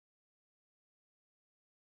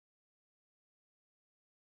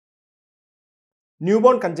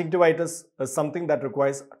Newborn conjunctivitis is something that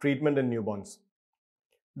requires treatment in newborns.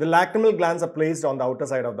 The lacrimal glands are placed on the outer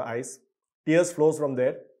side of the eyes. Tears flows from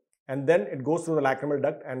there and then it goes through the lacrimal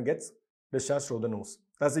duct and gets discharged through the nose.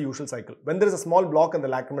 That's the usual cycle. When there is a small block in the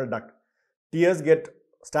lacrimal duct, tears get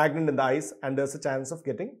stagnant in the eyes and there's a chance of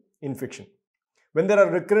getting infection. When there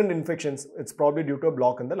are recurrent infections, it's probably due to a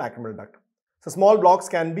block in the lacrimal duct. So small blocks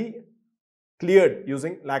can be cleared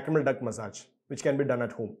using lacrimal duct massage, which can be done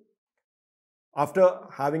at home. After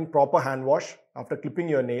having proper hand wash, after clipping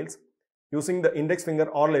your nails, using the index finger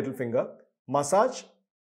or little finger, massage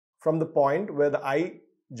from the point where the eye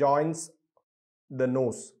joins the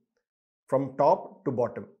nose from top to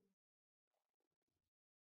bottom.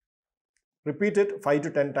 Repeat it 5 to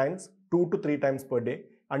 10 times, 2 to 3 times per day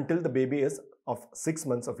until the baby is of 6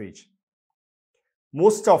 months of age.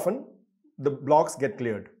 Most often, the blocks get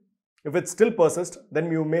cleared. If it still persists, then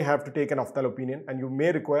you may have to take an ophthalmopinion and you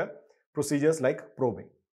may require procedures like probing.